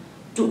Jeza,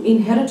 to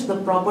inherit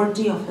the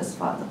property of his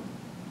father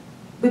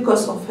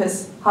because of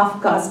his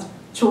half-caste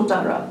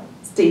Chotara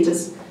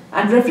status.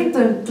 And referring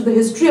to the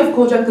history of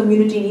Khoja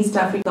community in East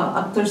Africa,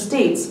 Akhtar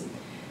states,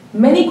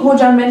 many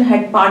Khoja men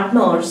had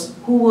partners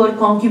who were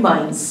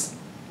concubines,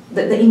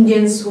 the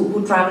Indians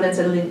who traveled and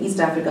settled in East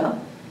Africa.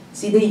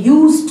 See, they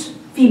used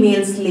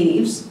female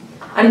slaves,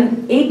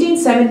 and in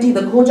 1870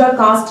 the Khoja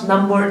caste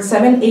numbered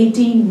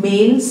 718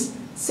 males,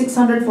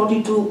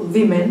 642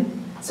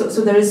 women, so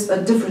there is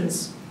a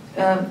difference,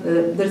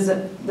 there's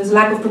a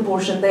lack of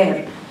proportion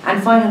there,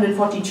 and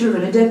 540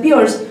 children. It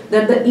appears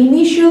that the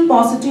initial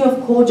paucity of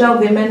Khoja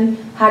women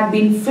had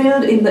been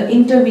filled in the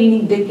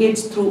intervening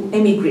decades through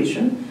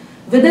emigration.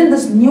 Within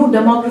this new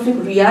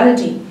demographic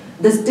reality,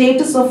 the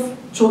status of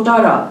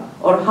Chotara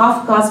or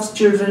half-caste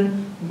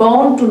children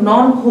born to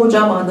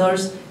non-Khoja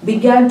mothers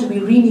began to be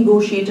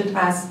renegotiated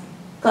as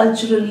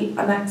culturally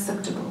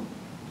unacceptable.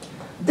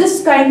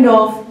 This kind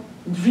of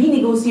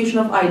renegotiation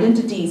of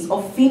identities,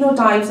 of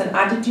phenotypes and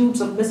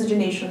attitudes of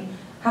miscegenation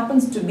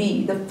happens to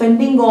be the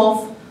fending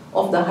off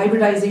of the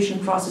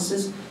hybridization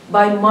processes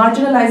by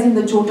marginalizing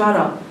the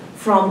Chotara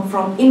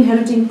from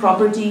inheriting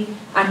property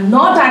and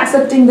not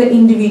accepting the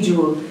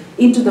individual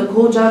into the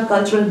Khoja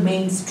cultural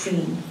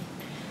mainstream.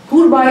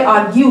 Hurbai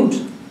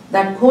argued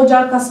that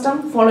Khoja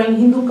custom following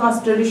Hindu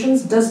caste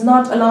traditions does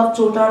not allow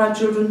Chotara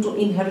children to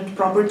inherit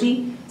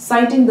property,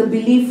 citing the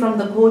belief from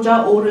the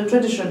Khoja oral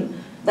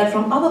tradition that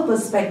from our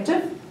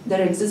perspective,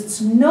 there exists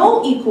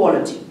no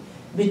equality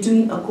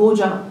between a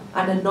Khoja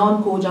and a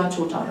non-Khoja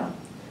Chotara.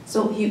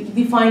 So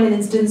we find an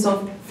instance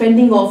of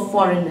fending off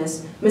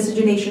foreignness.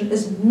 Miscegenation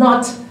is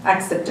not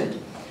accepted.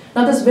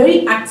 Now this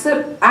very act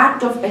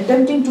of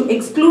attempting to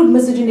exclude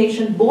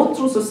miscegenation both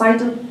through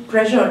societal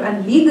pressure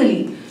and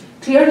legally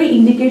clearly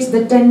indicates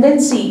the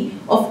tendency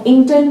of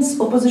intense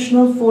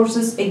oppositional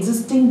forces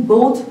existing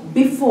both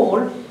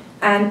before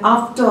and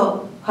after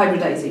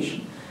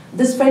hybridization.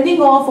 This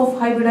fending off of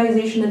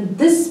hybridization in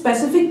this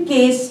specific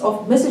case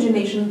of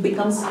miscegenation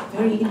becomes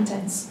very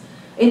intense.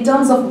 In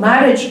terms of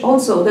marriage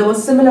also, there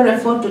was similar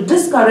effort to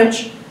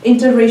discourage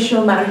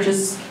interracial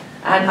marriages,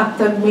 and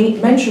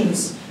Akhtar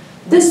mentions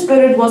this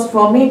spirit was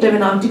formative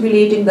in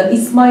articulating the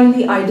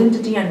Ismaili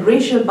identity and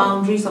racial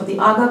boundaries of the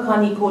Aga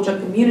Khani Khoja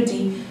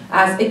community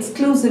as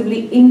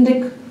exclusively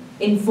Indic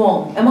in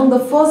form. Among the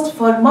first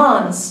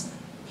farmans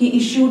he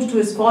issued to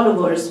his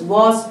followers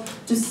was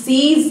to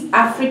cease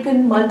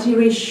African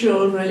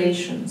multiracial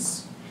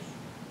relations.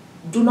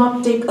 Do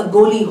not take a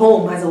goli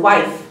home as a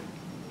wife.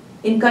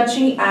 In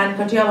Kutchi and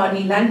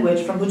Kathiawadi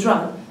language from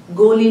Gujarat,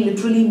 goli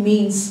literally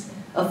means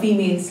a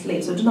female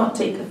slave. So do not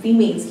take a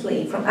female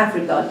slave from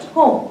Africa at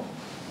home.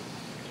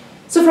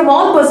 So from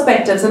all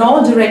perspectives and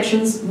all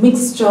directions,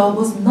 mixture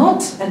was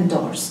not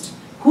endorsed.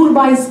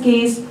 Hurbai's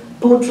case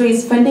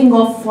portrays fending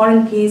off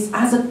foreign case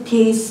as a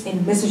case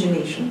in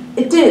miscegenation.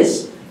 It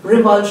is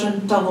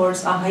revulsion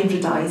towards a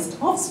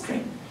hybridized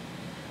offspring.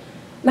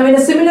 Now in a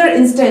similar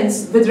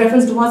instance, with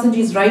reference to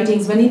Vassanji's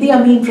writings, when Idi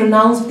Amin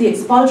pronounced the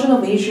expulsion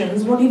of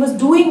Asians, what he was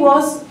doing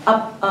was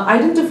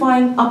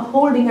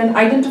upholding and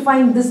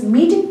identifying this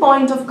meeting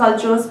point of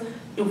cultures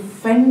to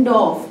fend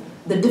off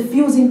the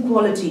diffusing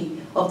quality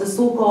of the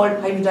so-called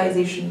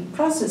hybridization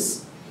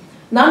process.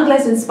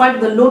 Nonetheless, in spite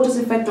of the lotus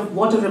effect of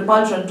water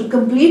repulsion, to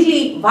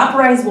completely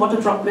vaporize water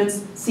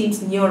droplets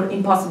seems near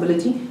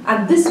impossibility,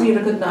 and this we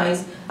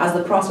recognize as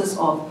the process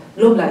of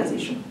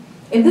globalization.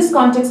 In this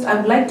context, I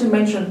would like to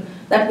mention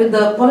that with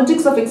the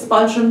politics of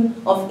expulsion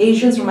of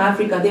Asians from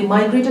Africa, they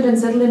migrated and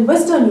settled in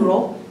Western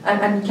Europe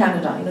and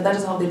Canada. That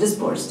is how they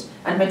dispersed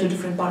and went to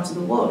different parts of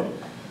the world.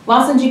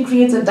 Vassanji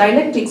creates a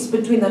dialectics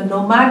between the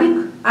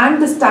nomadic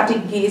and the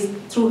static gaze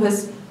through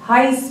his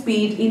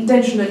high-speed,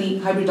 intentionally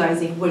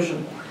hybridizing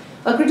vision.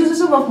 A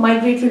criticism of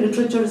migratory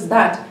literature is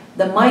that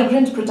the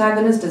migrant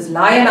protagonist is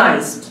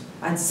lionized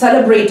and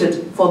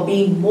celebrated for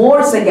being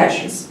more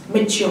sagacious,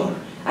 mature,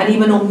 and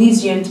even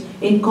omniscient,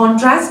 in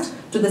contrast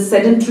to the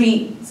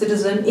sedentary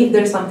citizen, if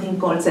there's something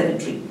called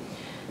sedentary.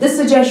 This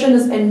suggestion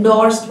is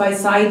endorsed by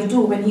Said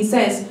too when he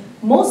says,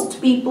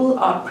 most people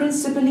are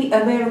principally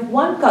aware of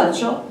one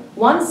culture,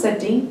 one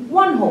setting,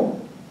 one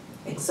home.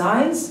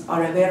 Exiles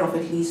are aware of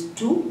at least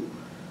two,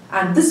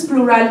 and this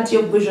plurality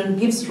of vision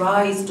gives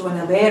rise to an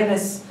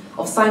awareness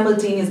of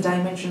simultaneous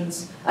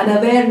dimensions, an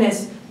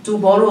awareness, to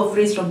borrow a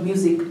phrase from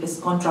music, is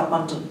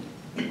contrapuntal.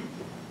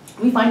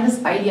 We find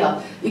this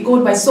idea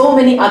echoed by so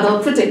many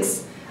other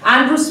critics.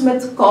 Andrew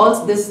Smith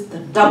calls this the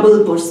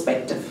double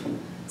perspective.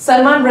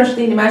 Salman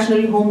Rushdie in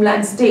Imaginary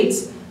Homeland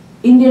states,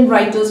 Indian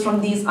writers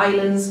from these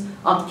islands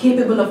are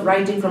capable of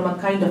writing from a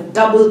kind of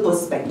double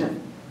perspective,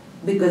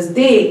 because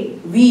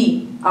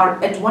we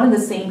are at one and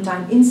the same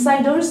time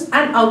insiders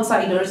and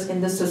outsiders in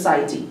this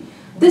society.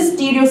 This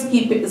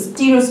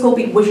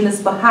stereoscopic vision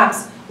is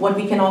perhaps what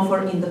we can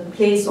offer in the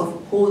place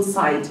of whole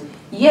side.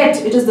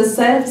 Yet it is the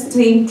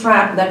self-same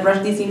trap that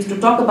Rushdie seems to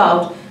talk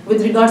about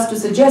with regards to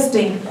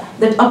suggesting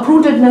that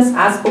uprootedness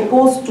as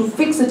opposed to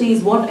fixity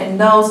is what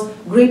endows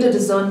greater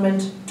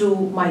discernment to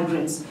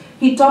migrants.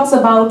 He talks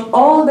about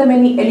all the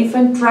many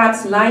elephant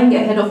traps lying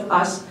ahead of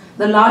us.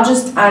 The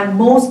largest and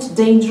most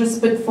dangerous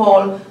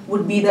pitfall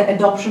would be the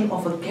adoption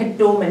of a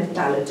ghetto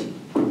mentality.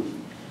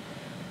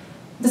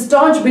 The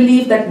staunch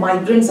belief that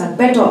migrants are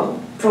better,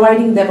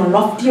 providing them a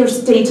loftier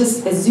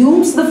status,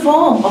 assumes the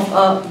form of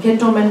a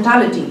ghetto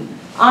mentality.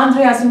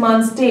 Andre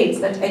Aciman states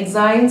that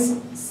exiles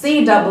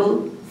say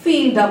double,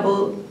 feel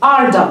double,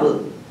 are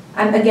double,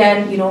 and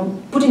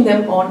again, putting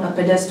them on a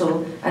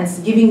pedestal and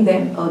giving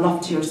them a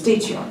loftier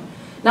stature.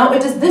 Now,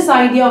 it is this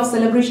idea of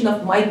celebration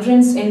of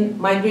migrants in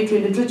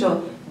migratory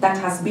literature that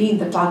has been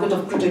the target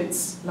of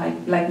critics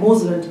like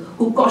Mosland,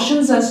 who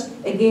cautions us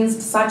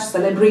against such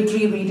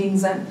celebratory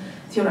readings and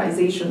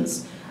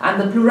theorizations. And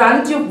the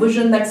plurality of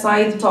vision that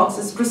Said talks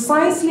is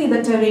precisely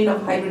the terrain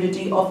of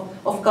hybridity,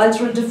 of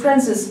cultural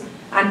differences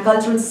and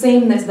cultural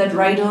sameness that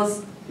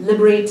writers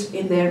liberate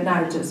in their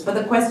narratives. But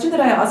the question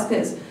that I ask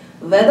is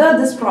whether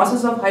this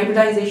process of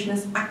hybridization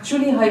is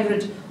actually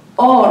hybrid,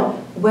 or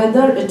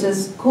whether it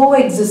is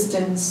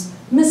coexistence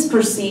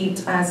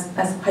misperceived as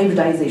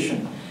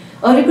hybridization.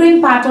 A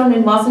recurring pattern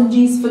in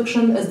Vassanji's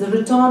fiction is the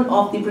return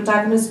of the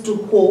protagonist to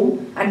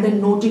home and then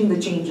noting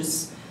the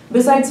changes.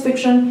 Besides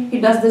fiction,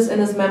 he does this in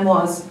his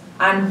memoirs,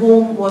 and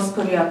home was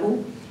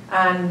Koryaku,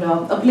 and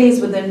a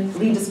place within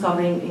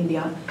rediscovering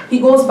India. He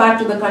goes back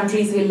to the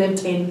countries he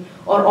lived in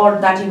or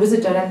that he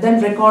visited, and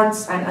then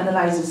records and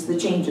analyzes the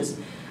changes.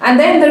 And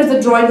then there is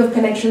the drawing of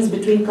connections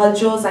between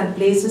cultures and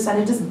places, and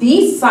it is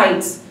these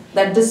sites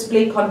that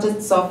display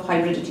contexts of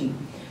hybridity.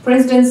 For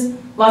instance,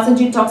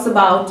 Vassanji talks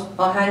about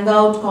a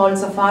hangout called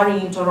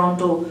Safari in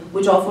Toronto,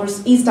 which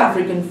offers East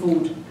African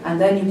food, and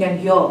then you can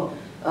hear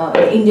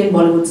Indian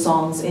Bollywood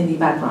songs in the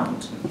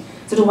background.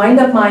 So to wind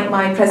up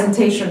my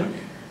presentation,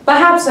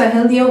 perhaps a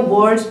healthier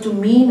word to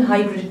mean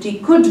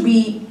hybridity could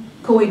be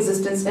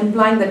coexistence,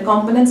 implying that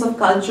components of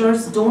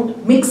cultures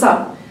don't mix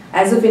up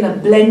as if in a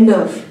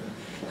blender,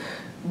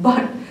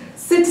 but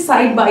sit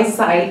side by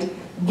side,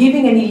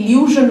 giving an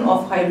illusion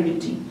of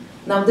hybridity.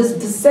 Now, this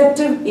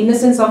deceptive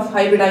innocence of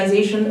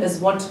hybridization is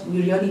what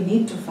we really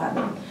need to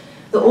fathom.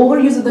 The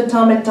overuse of the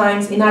term at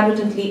times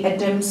inadvertently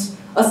attempts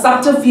a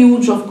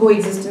subterfuge of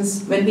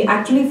coexistence when we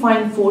actually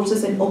find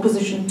forces in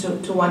opposition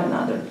to one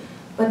another.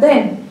 But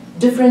then,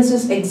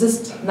 differences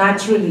exist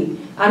naturally,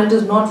 and it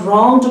is not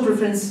wrong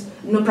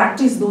to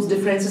practice those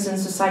differences in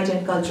society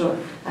and culture,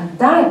 and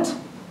that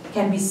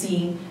can be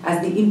seen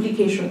as the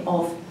implication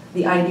of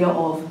the idea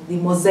of the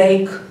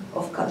mosaic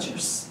of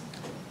cultures.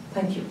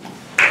 Thank you.